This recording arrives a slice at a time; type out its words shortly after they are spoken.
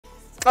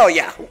Oh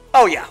yeah.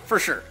 Oh yeah, for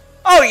sure.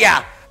 Oh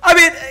yeah. I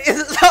mean,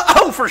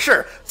 oh for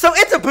sure. So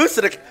it's a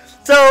boosted.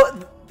 So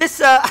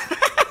this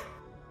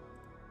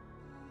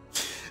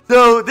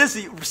so this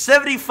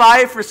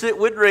 75%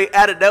 win rate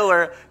out of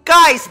nowhere,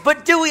 guys.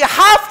 But do we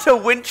have to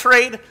win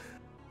trade?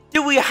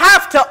 Do we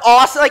have to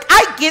also like?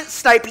 I get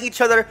sniping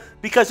each other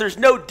because there's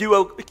no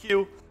duo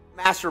queue,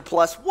 master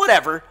plus,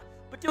 whatever.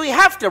 But do we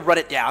have to run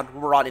it down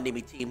when we're on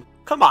enemy team?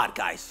 Come on,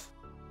 guys.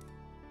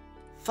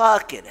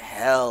 Fucking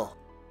hell.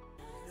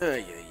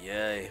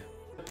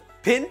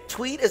 Pinned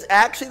tweet is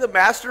actually the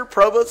master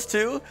provost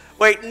too?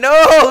 Wait,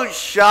 no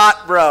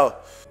shot, bro.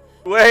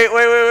 Wait.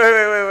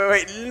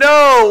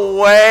 No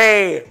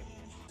way.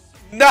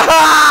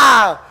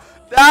 Nah.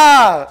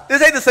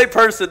 This ain't the same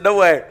person. No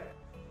way.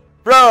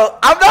 Bro,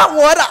 I'm not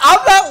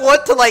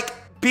one to like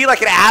be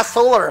like an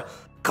asshole or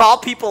call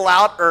people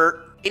out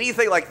or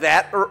anything like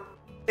that or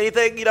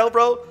anything, you know,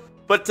 bro.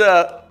 But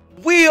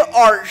we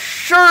are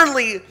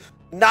surely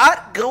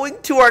not going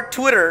to our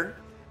Twitter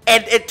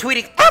and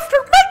tweeting, after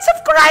months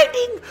of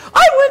grinding,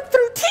 I went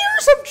through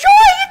tears of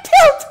joy and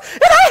tilt,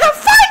 and I have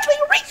finally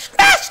reached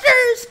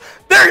masters.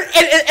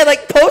 And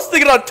like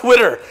posting it on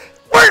Twitter.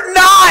 We're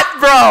not,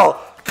 bro.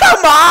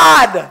 Come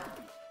on.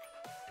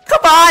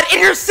 Come on.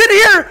 And you're sitting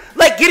here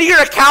like getting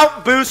your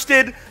account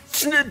boosted,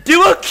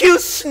 duo queue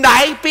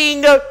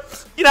sniping,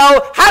 you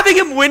know, having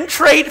him win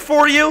trade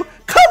for you.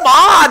 Come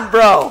on,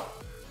 bro.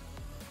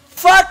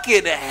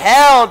 Fucking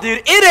hell,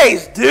 dude. It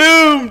is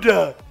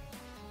doomed.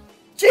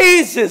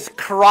 Jesus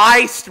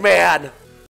Christ, man.